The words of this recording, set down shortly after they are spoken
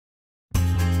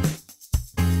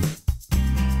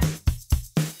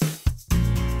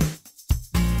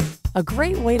A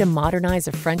great way to modernize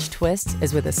a French twist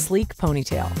is with a sleek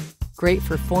ponytail, great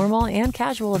for formal and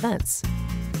casual events.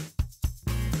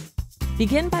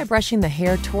 Begin by brushing the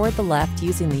hair toward the left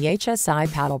using the HSI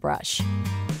Paddle Brush.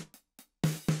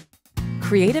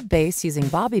 Create a base using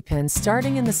bobby pins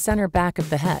starting in the center back of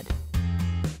the head.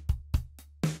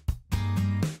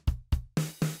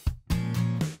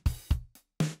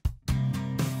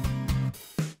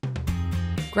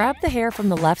 Grab the hair from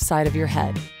the left side of your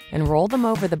head and roll them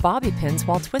over the bobby pins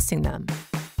while twisting them.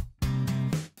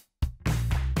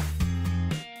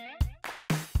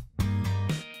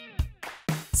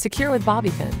 Secure with bobby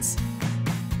pins.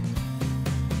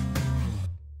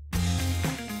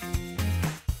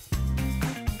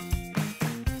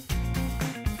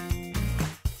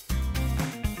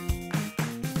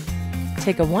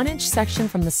 Take a 1-inch section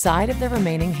from the side of the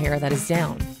remaining hair that is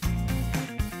down.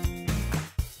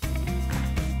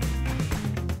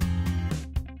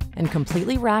 And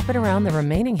completely wrap it around the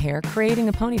remaining hair, creating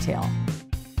a ponytail.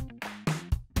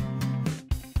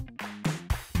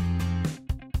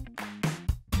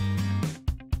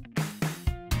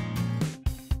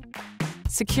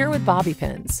 Secure with bobby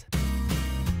pins.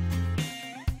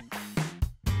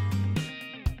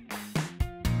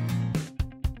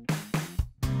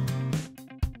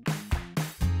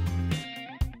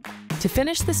 To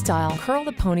finish the style, curl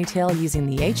the ponytail using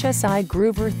the HSI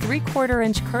Groover 3/4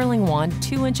 inch curling wand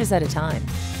 2 inches at a time.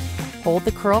 Hold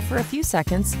the curl for a few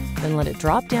seconds, then let it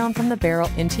drop down from the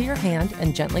barrel into your hand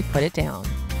and gently put it down.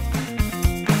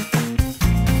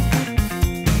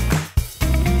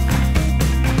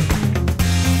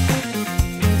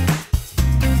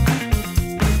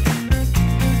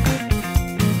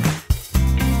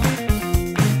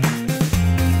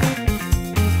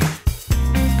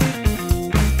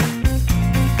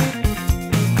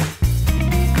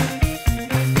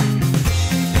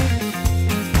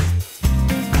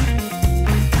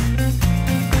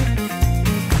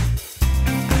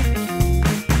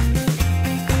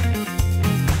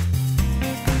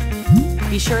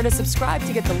 Be sure to subscribe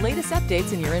to get the latest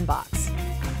updates in your inbox.